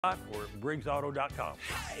or BriggsAuto.com.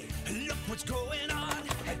 Hey, look what's going on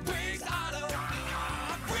at Briggs Auto.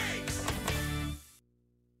 Briggs.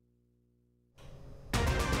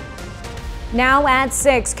 Now at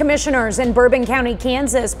 6, commissioners in Bourbon County,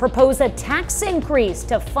 Kansas propose a tax increase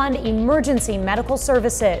to fund emergency medical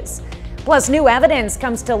services. Plus, new evidence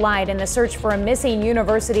comes to light in the search for a missing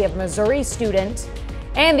University of Missouri student.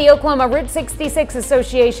 And the Oklahoma Route 66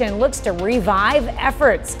 Association looks to revive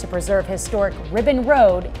efforts to preserve historic Ribbon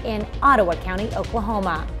Road in Ottawa County,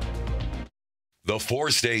 Oklahoma. The 4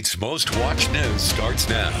 states' most watched news starts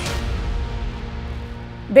now.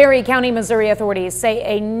 Berry County, Missouri authorities say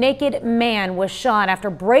a naked man was shot after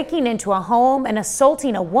breaking into a home and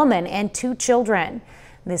assaulting a woman and 2 children.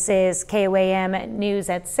 This is KOAM News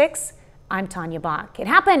at 6. I'm Tanya Bach. It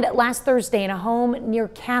happened last Thursday in a home near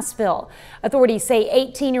Cassville. Authorities say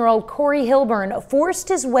 18-year-old Corey Hilburn forced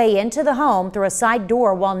his way into the home through a side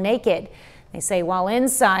door while naked. They say while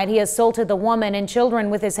inside, he assaulted the woman and children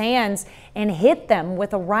with his hands and hit them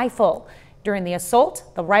with a rifle. During the assault,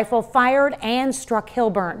 the rifle fired and struck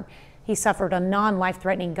Hilburn. He suffered a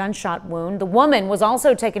non-life-threatening gunshot wound. The woman was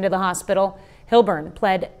also taken to the hospital. Hilburn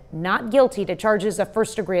pled not guilty to charges of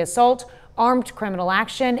first-degree assault, armed criminal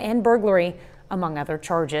action, and burglary, among other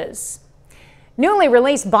charges. Newly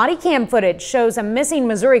released body cam footage shows a missing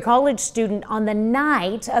Missouri college student on the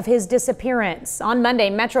night of his disappearance. On Monday,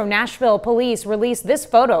 Metro Nashville police released this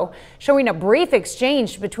photo showing a brief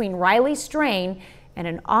exchange between Riley Strain and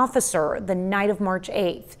an officer the night of March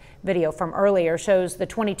 8th. Video from earlier shows the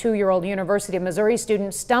 22-year-old University of Missouri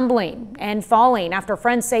student stumbling and falling after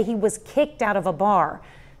friends say he was kicked out of a bar.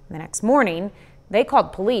 The next morning, they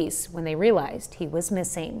called police when they realized he was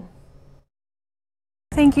missing.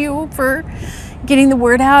 Thank you for getting the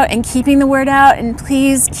word out and keeping the word out, and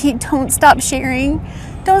please don't stop sharing.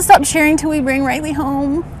 Don't stop sharing till we bring Riley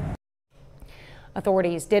home.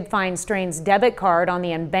 Authorities did find Strain's debit card on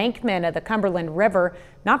the embankment of the Cumberland River,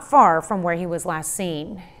 not far from where he was last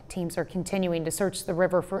seen. Teams are continuing to search the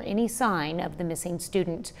river for any sign of the missing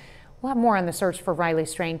student. We'll have more on the search for Riley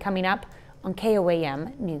Strain coming up on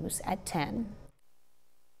KOAM News at 10.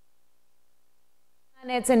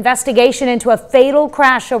 And its investigation into a fatal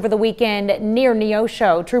crash over the weekend near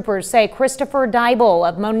Neosho. Troopers say Christopher Dybel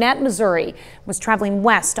of Monette, Missouri, was traveling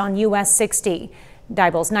west on US 60.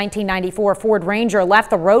 Dybel's 1994 Ford Ranger left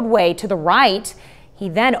the roadway to the right. He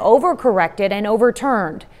then overcorrected and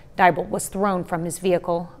overturned. Dybel was thrown from his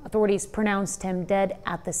vehicle. Authorities pronounced him dead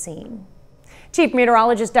at the scene. Chief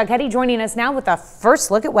Meteorologist Doug Hetty joining us now with a first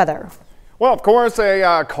look at weather. Well, of course,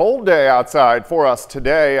 a cold day outside for us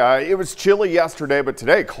today. It was chilly yesterday, but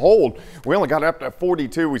today cold. We only got up to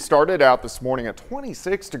 42. We started out this morning at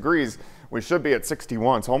 26 degrees. We should be at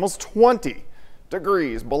 61, so almost 20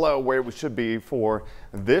 degrees below where we should be for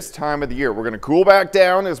this time of the year. We're going to cool back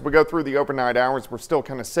down as we go through the overnight hours. We're still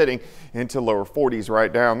kind of sitting into lower 40s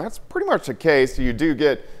right now. And that's pretty much the case. You do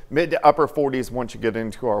get mid to upper 40s once you get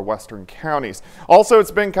into our western counties. Also,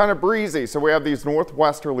 it's been kind of breezy, so we have these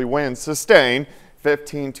northwesterly winds sustained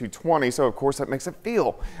 15 to 20. So of course that makes it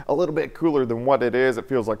feel a little bit cooler than what it is. It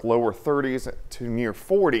feels like lower 30s to near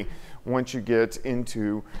 40 once you get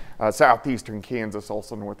into southeastern Kansas,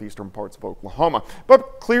 also northeastern parts of Oklahoma.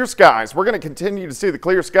 But clear skies. We're going to continue to see the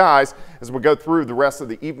clear skies as we go through the rest of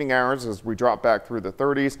the evening hours as we drop back through the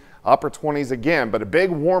 30s, upper 20s again. But a big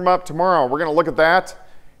warm up tomorrow. We're going to look at that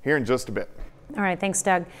here in just a bit. All right, thanks,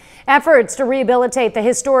 Doug. Efforts to rehabilitate the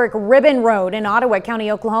historic Ribbon Road in Ottawa County,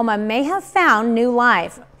 Oklahoma may have found new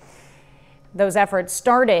life. Those efforts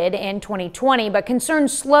started in 2020, but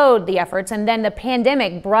concerns slowed the efforts, and then the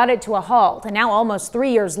pandemic brought it to a halt. And now, almost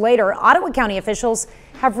 3 years later, Ottawa County officials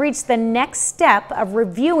have reached the next step of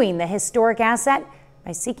reviewing the historic asset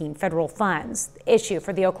by seeking federal funds. The issue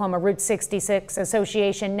for the Oklahoma Route 66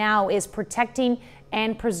 Association now is protecting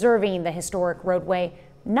and preserving the historic roadway,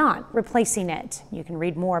 not replacing it. You can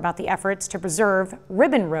read more about the efforts to preserve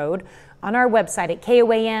Ribbon Road on our website at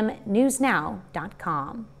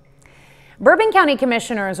KOAMnewsnow.com. Bourbon County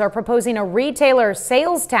commissioners are proposing a retailer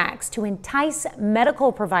sales tax to entice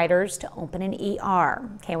medical providers to open an ER.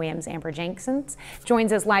 KOAM's Amber Jenkins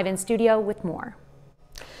joins us live in studio with more.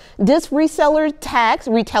 This retailer's tax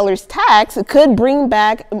could bring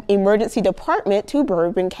back emergency department to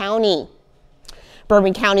Bourbon County.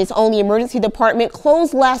 Bourbon County's only emergency department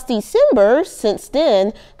closed last December. Since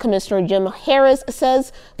then, Commissioner Jim Harris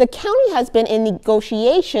says the county has been in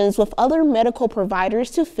negotiations with other medical providers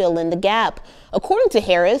to fill in the gap. According to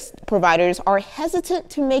Harris, providers are hesitant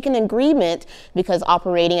to make an agreement because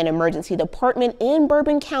operating an emergency department in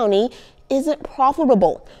Bourbon County isn't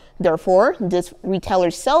profitable. Therefore, this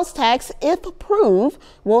retailer's sales tax, if approved,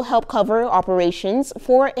 will help cover operations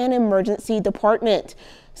for an emergency department.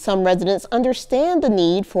 Some residents understand the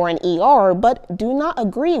need for an ER, but do not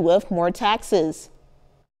agree with more taxes.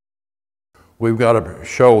 We've got to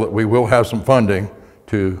show that we will have some funding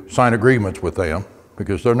to sign agreements with them,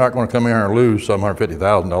 because they're not going to come in here and lose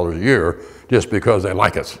 $750,000 a year just because they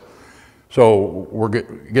like us. So we're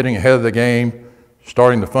getting ahead of the game,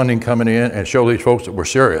 starting the funding coming in, and show these folks that we're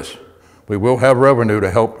serious. We will have revenue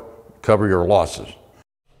to help cover your losses.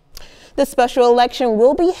 The special election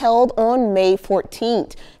will be held on May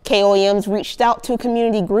 14th. KOAM's reached out to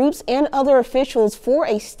community groups and other officials for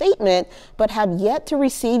a statement, but have yet to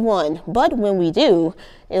receive one. But when we do,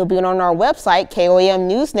 it'll be on our website,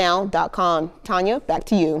 KOAMnewsnow.com. Tanya, back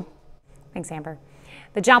to you. Thanks, Amber.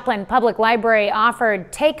 The Joplin Public Library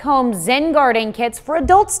offered take-home Zen garden kits for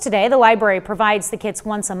adults today. The library provides the kits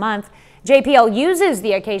once a month. JPL uses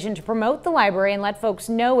the occasion to promote the library and let folks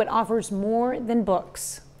know it offers more than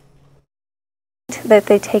books. That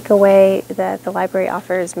they take away that the library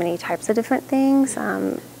offers many types of different things.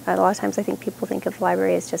 A lot of times I think people think of the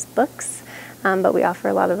library as just books, but we offer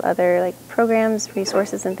a lot of other programs,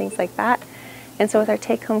 resources, and things like that. And so with our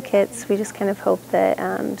take-home kits, we just kind of hope that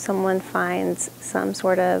someone finds some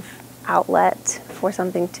sort of outlet for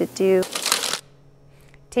something to do.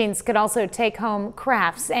 Teens could also take home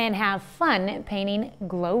crafts and have fun painting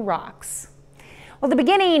glow rocks. Well, the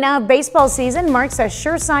beginning of baseball season marks a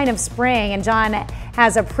sure sign of spring, and John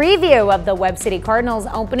has a preview of the Webb City Cardinals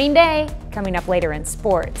opening day coming up later in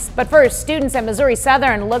sports. But first, students at Missouri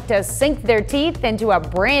Southern look to sink their teeth into a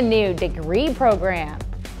brand new degree program.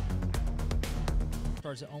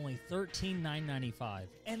 Starts at only $13,995,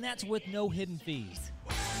 and that's with no hidden fees.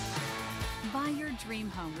 Buy your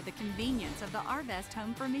dream home with the convenience of the Arvest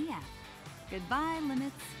Home for Me app. Goodbye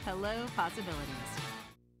limits, hello possibilities.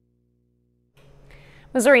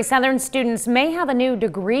 Missouri Southern students may have a new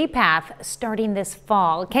degree path starting this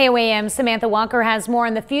fall. KOAM's Samantha Walker has more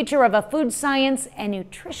on the future of a food science and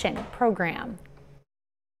nutrition program.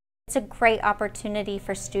 It's a great opportunity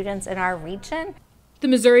for students in our region. The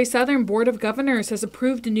Missouri Southern Board of Governors has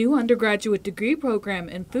approved a new undergraduate degree program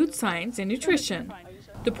in food science and nutrition.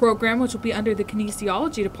 The program, which will be under the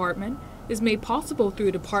kinesiology department, is made possible through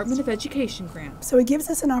a Department of Education grant. So it gives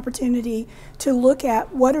us an opportunity to look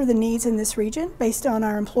at what are the needs in this region based on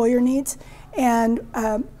our employer needs, and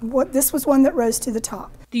this was one that rose to the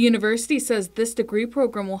top. The university says this degree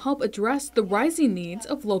program will help address the rising needs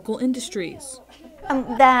of local industries.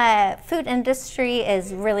 The food industry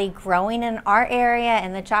is really growing in our area,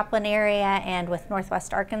 in the Joplin area, and with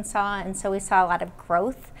Northwest Arkansas, and so we saw a lot of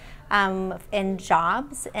growth in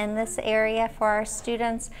jobs in this area for our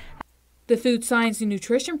students. The Food Science and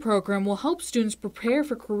Nutrition program will help students prepare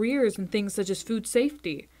for careers in things such as food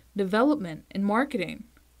safety, development, and marketing.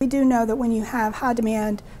 We do know that when you have high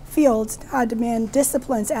demand fields, high demand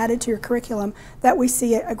disciplines added to your curriculum, that we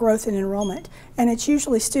see a growth in enrollment. And it's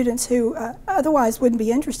usually students who otherwise wouldn't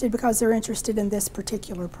be interested because they're interested in this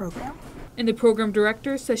particular program. And the program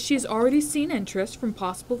director says she's already seen interest from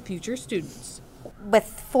possible future students.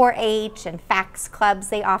 With 4-H and FACS clubs,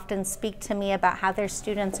 they often speak to me about how their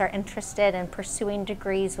students are interested in pursuing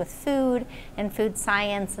degrees with food and food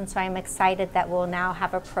science, and so I'm excited that we'll now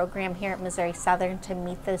have a program here at Missouri Southern to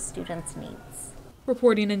meet those students' needs.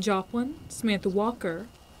 Reporting in Joplin, Samantha Walker,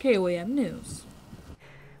 KOAM News.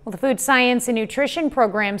 Well, the Food Science and Nutrition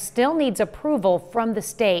program still needs approval from the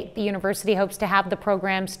state. The university hopes to have the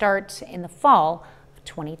program start in the fall of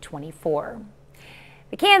 2024.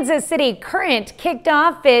 The Kansas City Current kicked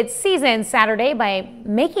off its season Saturday by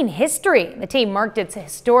making history. The team marked its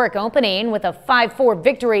historic opening with a 5-4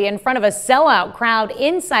 victory in front of a sellout crowd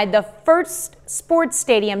inside the first sports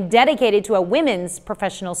stadium dedicated to a women's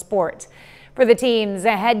professional sport. For the team's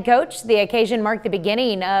head coach, the occasion marked the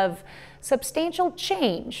beginning of substantial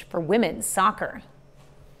change for women's soccer.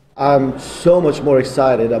 I'm so much more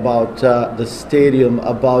excited about the stadium,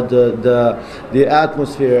 about the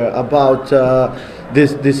atmosphere, about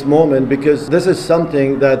this moment, because this is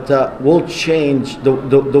something that will change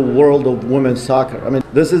the world of women's soccer. I mean,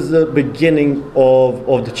 this is the beginning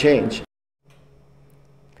of the change.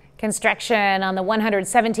 Construction on the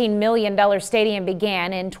 $117 million stadium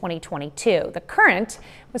began in 2022. The Current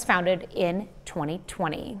was founded in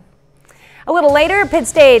 2020. A little later, Pitt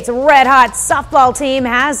State's red-hot softball team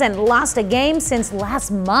hasn't lost a game since last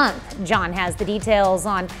month. John has the details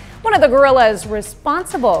on one of the Gorillas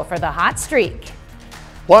responsible for the hot streak.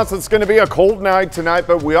 Plus, it's going to be a cold night tonight,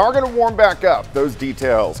 but we are going to warm back up. Those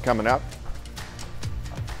details coming up.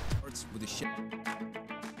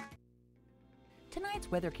 Tonight's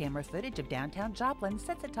weather camera footage of downtown Joplin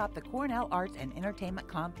sits atop the Cornell Arts and Entertainment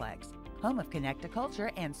Complex, home of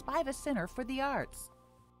Connect-A-Culture and Spiva Center for the Arts.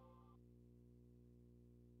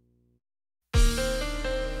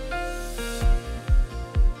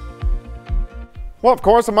 Well, of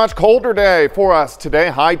course, a much colder day for us today.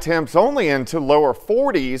 High temps only into lower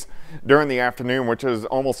 40s during the afternoon, which is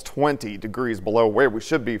almost 20 degrees below where we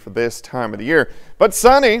should be for this time of the year. But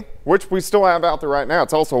sunny, which we still have out there right now.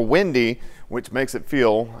 It's also windy, which makes it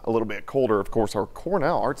feel a little bit colder. Of course, our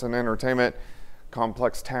Cornell Arts and Entertainment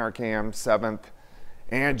Complex, Tower Cam, 7th,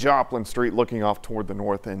 and Joplin Street looking off toward the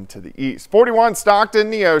north and to the east. 41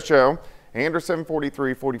 Stockton, Neosho, Anderson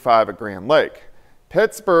 43, 45 at Grand Lake.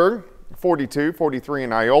 Pittsburgh 42, 43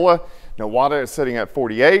 in Iola. Nowata is sitting at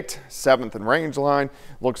 48. 7th and Rangeline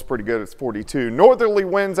looks pretty good. It's 42. Northerly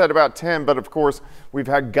winds at about 10, but of course we've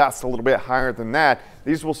had gusts a little bit higher than that.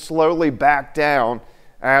 These will slowly back down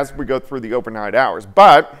as we go through the overnight hours,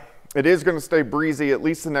 but it is going to stay breezy at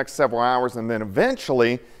least the next several hours, and then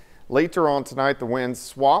eventually later on tonight the winds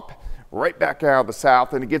swap right back out of the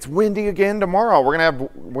south and it gets windy again tomorrow. We're going to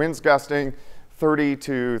have winds gusting 30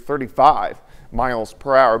 to 35 miles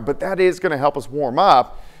per hour, but that is going to help us warm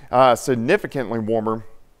up significantly warmer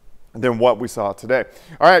than what we saw today.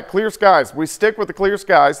 All right, clear skies. We stick with the clear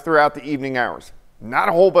skies throughout the evening hours. Not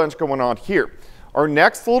a whole bunch going on here. Our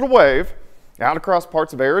next little wave out across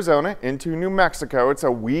parts of Arizona into New Mexico. It's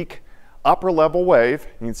a weak upper level wave.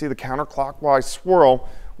 You can see the counterclockwise swirl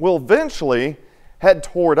will eventually head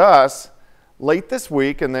toward us late this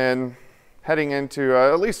week and then heading into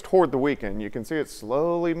at least toward the weekend. You can see it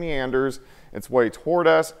slowly meanders its way toward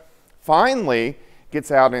us, finally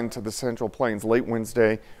gets out into the Central Plains late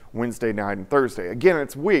Wednesday night, and Thursday. Again,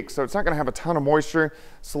 it's weak, so it's not going to have a ton of moisture.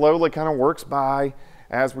 Slowly kind of works by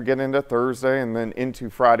as we get into Thursday and then into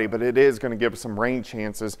Friday, but it is going to give us some rain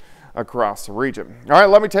chances across the region. All right,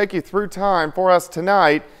 let me take you through time for us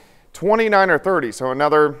tonight. 29 or 30, so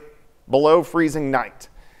another below freezing night.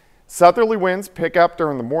 Southerly winds pick up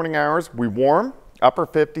during the morning hours. We warm, upper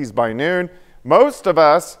 50s by noon. Most of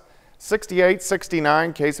us 68,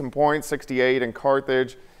 69, case in point, 68 in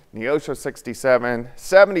Carthage, Neosho 67,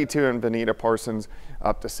 72 in Benita Parsons,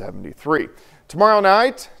 up to 73. Tomorrow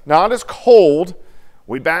night, not as cold.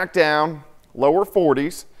 We back down, lower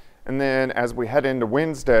 40s, and then as we head into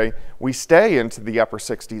Wednesday, we stay into the upper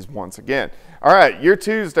 60s once again. All right, your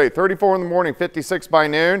Tuesday, 34 in the morning, 56 by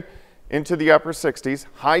noon, into the upper 60s,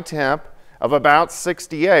 high temp of about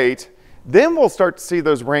 68. Then we'll start to see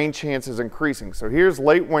those rain chances increasing. So here's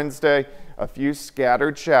late Wednesday, a few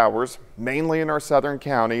scattered showers, mainly in our southern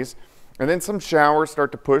counties, and then some showers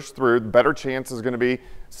start to push through. The better chance is going to be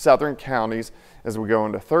southern counties as we go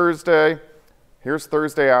into Thursday. Here's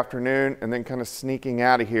Thursday afternoon, and then kind of sneaking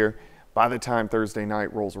out of here by the time Thursday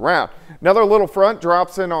night rolls around. Another little front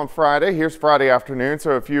drops in on Friday. Here's Friday afternoon,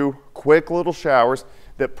 so a few quick little showers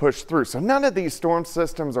that push through. So none of these storm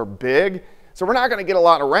systems are big, so we're not going to get a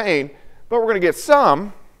lot of rain, but we're going to get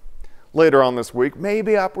some later on this week,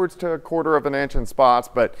 maybe upwards to 1/4 of an inch in spots,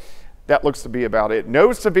 but that looks to be about it.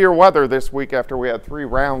 No severe weather this week after we had 3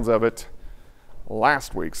 rounds of it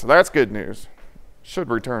last week, so that's good news. Should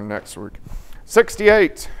return next week.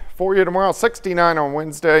 68 for you tomorrow, 69 on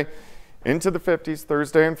Wednesday, into the 50s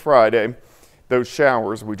Thursday and Friday. Those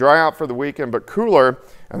showers, we dry out for the weekend, but cooler,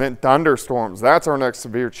 and then thunderstorms. That's our next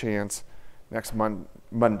severe chance next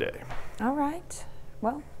Monday. All right.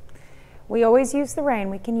 Well, we always use the rain.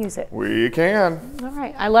 We can use it. We can. All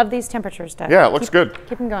right. I love these temperatures, Doug. Yeah, it looks good.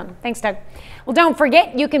 Keep them going. Thanks, Doug. Well, don't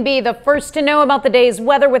forget, you can be the first to know about the day's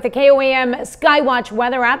weather with the KOAM Skywatch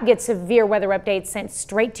weather app. Get severe weather updates sent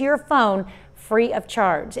straight to your phone, free of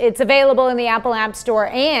charge. It's available in the Apple App Store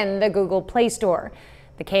and the Google Play Store.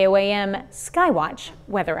 The KOAM Skywatch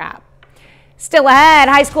weather app. Still ahead,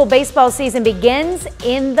 high school baseball season begins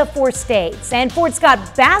in the 4 states. And Fort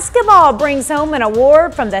Scott basketball brings home an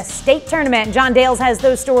award from the state tournament. John Dales has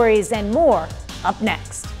those stories and more up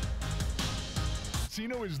next.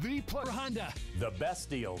 Chino is the Roper Honda. The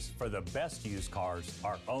best deals for the best used cars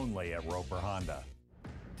are only at Roper Honda.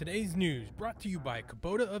 Today's news brought to you by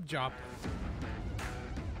Kubota of Joplin.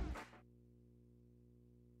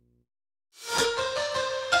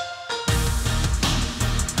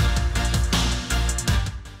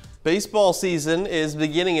 Baseball season is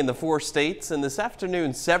beginning in the 4 states, and this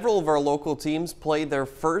afternoon several of our local teams played their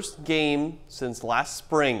first game since last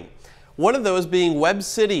spring. One of those being Webb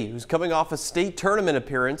City, who's coming off a state tournament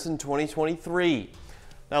appearance in 2023.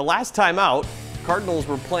 Now, last time out, Cardinals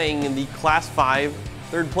were playing in the Class 5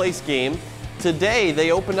 third place game. Today,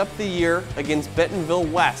 they opened up the year against Bentonville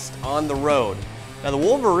West on the road. Now the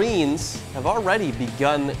Wolverines have already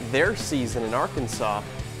begun their season in Arkansas.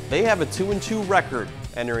 They have a 2-2 record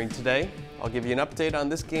entering today. I'll give you an update on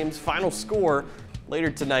this game's final score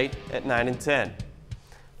later tonight at 9 and 10.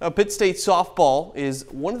 Now, Pitt State softball is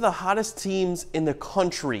one of the hottest teams in the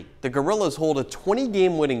country. The Gorillas hold a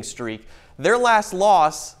 20-game winning streak. Their last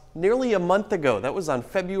loss nearly a month ago. That was on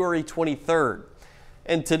February 23rd.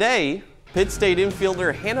 And today, Pitt State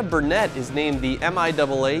infielder Hannah Burnett is named the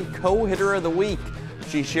MIAA Co-Hitter of the Week.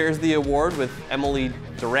 She shares the award with Emily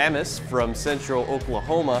Duramis from Central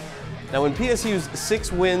Oklahoma. Now, in PSU's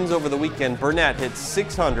 6 wins over the weekend, Burnett hit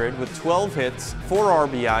 .600 with 12 hits, 4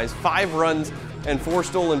 RBIs, 5 runs, and 4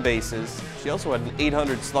 stolen bases. She also had an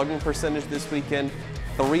 .800 slugging percentage this weekend.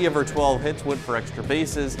 3 of her 12 hits went for extra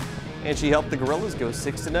bases, and she helped the Gorillas go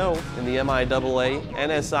 6-0 in the MIAA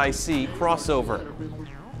NSIC crossover.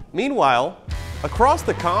 Meanwhile, across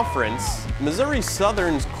the conference, Missouri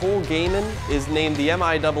Southern's Cole Gaiman is named the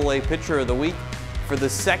MIAA Pitcher of the Week for the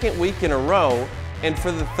 2nd week in a row and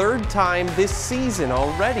for the 3rd time this season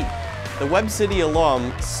already. The Webb City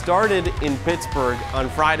alum started in Pittsburgh on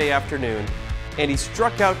Friday afternoon, and he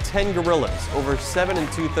struck out 10 Gorillas over 7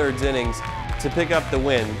 2/3 innings to pick up the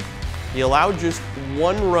win. He allowed just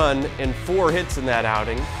 1 run and 4 hits in that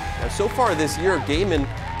outing. Now, so far this year, Gaiman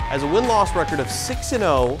has a win-loss record of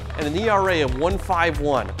 6-0 and an ERA of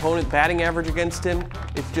 1.51. Opponent batting average against him,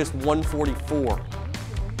 it's just 144.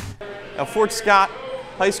 Now, Fort Scott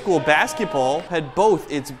High School basketball had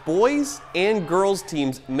both its boys and girls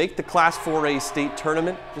teams make the Class 4A state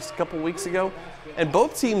tournament just a couple weeks ago, and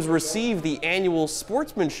both teams received the annual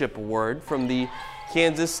Sportsmanship Award from the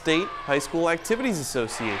Kansas State High School Activities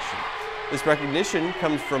Association. This recognition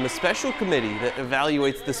comes from a special committee that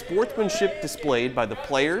evaluates the sportsmanship displayed by the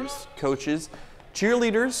players, coaches,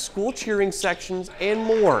 cheerleaders, school cheering sections, and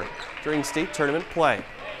more during state tournament play.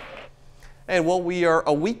 And while we are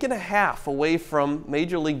a week and a half away from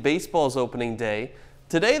Major League Baseball's opening day,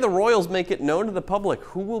 today the Royals make it known to the public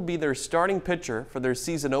who will be their starting pitcher for their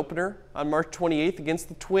season opener on March 28th against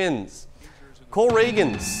the Twins. Cole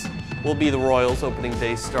Reagans will be the Royals' opening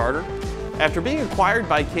day starter. After being acquired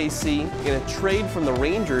by KC in a trade from the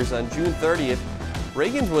Rangers on June 30th,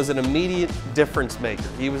 Reagans was an immediate difference maker.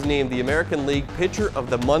 He was named the American League Pitcher of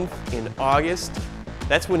the Month in August.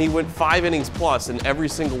 That's when he went 5 innings plus in every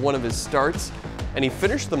single one of his starts, and he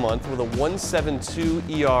finished the month with a 1.72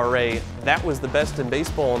 ERA. That was the best in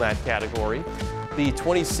baseball in that category. The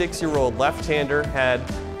 26-year-old left-hander had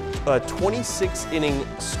a 26-inning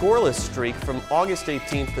scoreless streak from August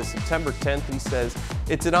 18th to September 10th. He says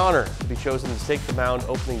it's an honor to be chosen to take the mound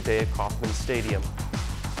opening day at Kauffman Stadium.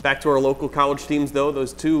 Back to our local college teams, though,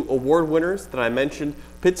 those 2 award winners that I mentioned,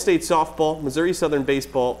 Pitt State softball, Missouri Southern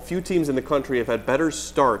baseball. Few teams in the country have had better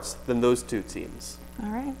starts than those 2 teams. All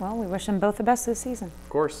right, well, we wish them both the best this season. Of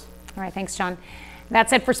course. All right, thanks, John.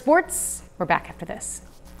 That's it for sports. We're back after this.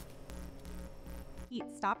 Heat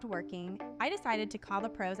stopped working. I decided to call the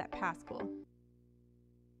pros at Pass School.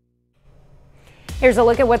 Here's a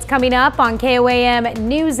look at what's coming up on KOAM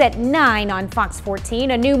News at 9 on Fox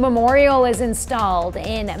 14. A new memorial is installed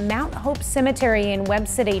in Mount Hope Cemetery in Webb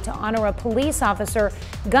City to honor a police officer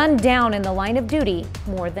gunned down in the line of duty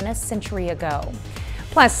more than a century ago.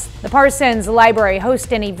 Plus, the Parsons Library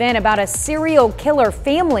hosts an event about a serial killer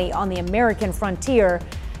family on the American frontier.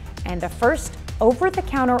 And the first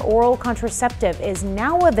over-the-counter oral contraceptive is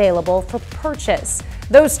now available for purchase.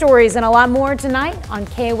 Those stories and a lot more tonight on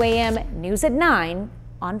KOAM News at 9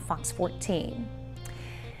 on Fox 14.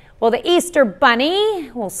 Well, the Easter Bunny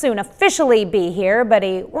will soon officially be here, but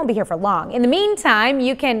he won't be here for long. In the meantime,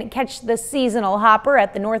 you can catch the seasonal hopper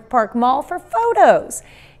at the North Park Mall for photos.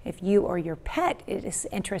 If you or your pet is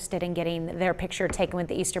interested in getting their picture taken with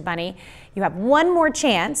the Easter Bunny, you have one more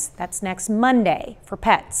chance. That's next Monday for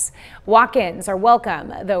pets. Walk-ins are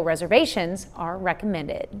welcome, though reservations are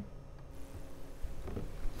recommended.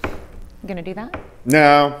 You gonna do that?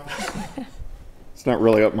 No. It's not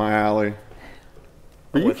really up my alley.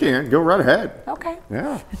 But you can. Go right ahead. Okay.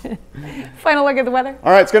 Yeah. Final look at the weather.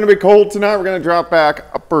 All right, it's going to be cold tonight. We're going to drop back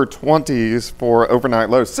upper 20s for overnight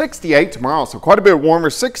lows. 68 tomorrow, so quite a bit warmer.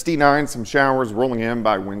 69, some showers rolling in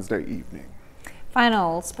by Wednesday evening.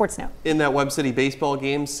 Final sports note. In that Webb City baseball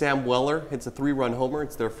game, Sam Weller hits a 3-run homer.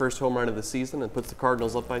 It's their first home run of the season and puts the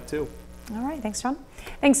Cardinals up by 2. All right, thanks, John.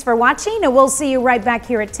 Thanks for watching, and we'll see you right back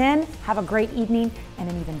here at 10. Have a great evening and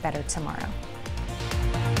an even better tomorrow.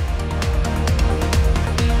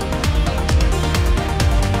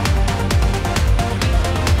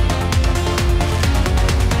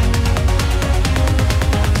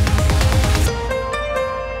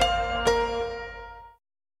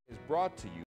 Brought to you